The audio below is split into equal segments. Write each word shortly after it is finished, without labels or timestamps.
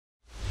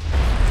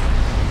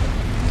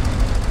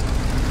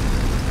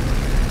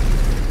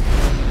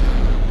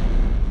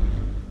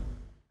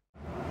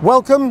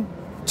Welcome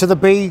to the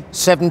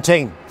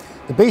B-17.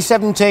 The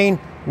B-17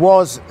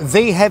 was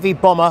the heavy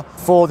bomber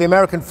for the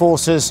American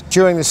forces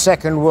during the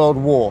Second World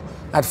War.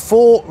 It had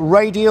 4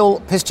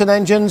 radial piston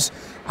engines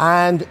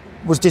and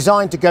was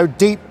designed to go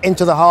deep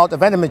into the heart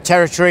of enemy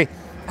territory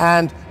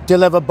and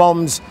deliver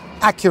bombs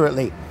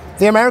accurately.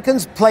 The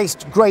Americans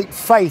placed great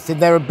faith in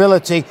their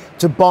ability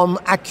to bomb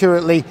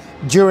accurately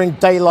during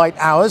daylight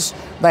hours.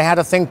 They had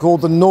a thing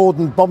called the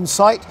Norden bomb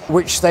sight,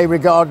 which they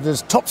regarded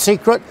as top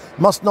secret,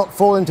 must not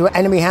fall into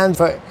enemy hands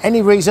for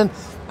any reason.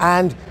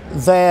 And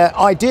their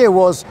idea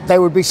was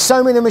there would be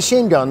so many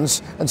machine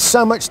guns and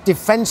so much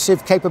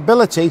defensive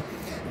capability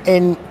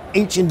in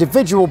each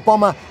individual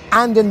bomber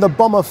and in the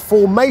bomber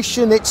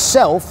formation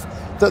itself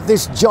that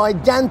this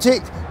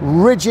gigantic,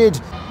 rigid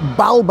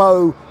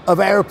balbo of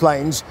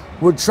airplanes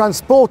would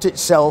transport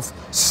itself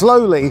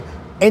slowly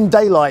in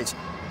daylight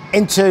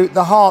into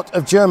the heart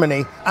of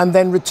Germany and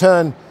then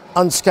return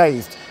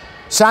unscathed.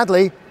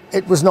 Sadly,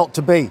 it was not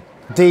to be.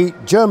 The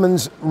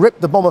Germans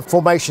ripped the bomber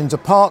formations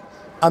apart,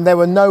 and there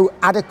were no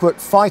adequate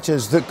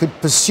fighters that could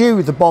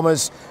pursue the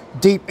bombers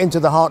deep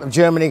into the heart of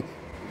Germany.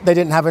 They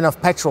didn't have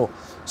enough petrol.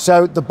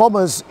 So the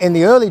bombers in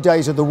the early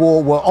days of the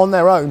war were on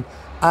their own,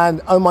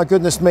 and oh my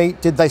goodness me,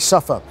 did they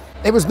suffer.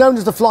 It was known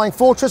as the Flying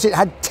Fortress. It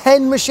had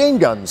 10 machine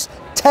guns,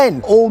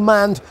 10 all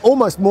manned,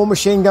 almost more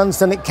machine guns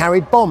than it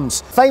carried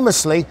bombs.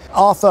 Famously,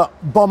 Arthur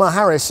Bomber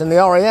Harris and the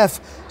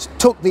RAF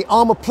took the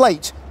armour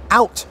plate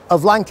out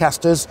of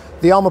Lancasters,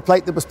 the armour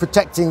plate that was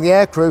protecting the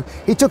aircrew.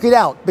 He took it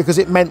out because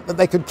it meant that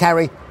they could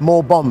carry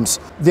more bombs.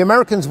 The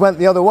Americans went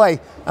the other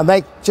way and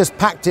they just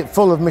packed it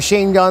full of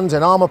machine guns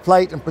and armour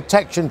plate and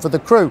protection for the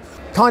crew.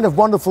 Kind of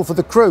wonderful for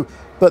the crew,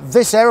 but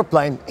this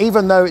aeroplane,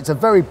 even though it's a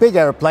very big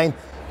aeroplane,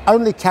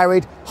 only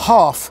carried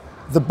half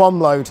the bomb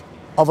load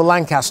of a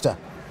Lancaster,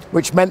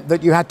 which meant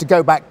that you had to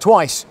go back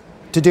twice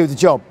to do the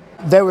job.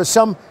 There were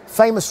some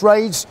famous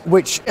raids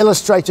which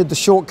illustrated the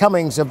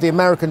shortcomings of the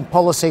American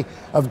policy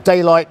of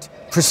daylight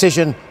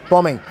precision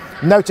bombing,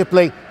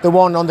 notably the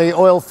one on the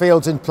oil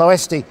fields in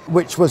Ploesti,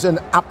 which was an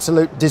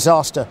absolute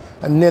disaster,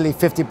 and nearly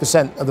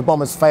 50% of the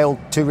bombers failed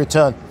to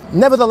return.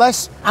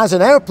 Nevertheless, as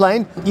an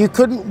airplane, you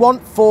couldn't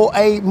want for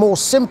a more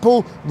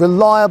simple,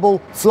 reliable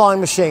flying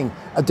machine.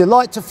 A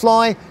delight to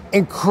fly,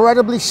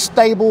 incredibly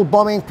stable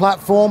bombing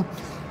platform,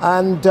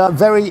 and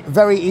very,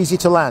 very easy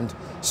to land.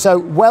 So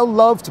well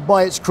loved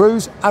by its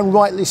crews, and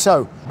rightly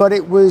so. But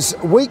it was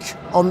weak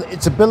on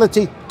its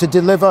ability to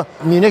deliver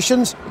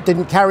munitions. It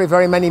didn't carry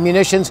very many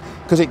munitions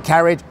because it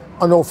carried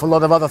an awful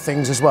lot of other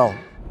things as well.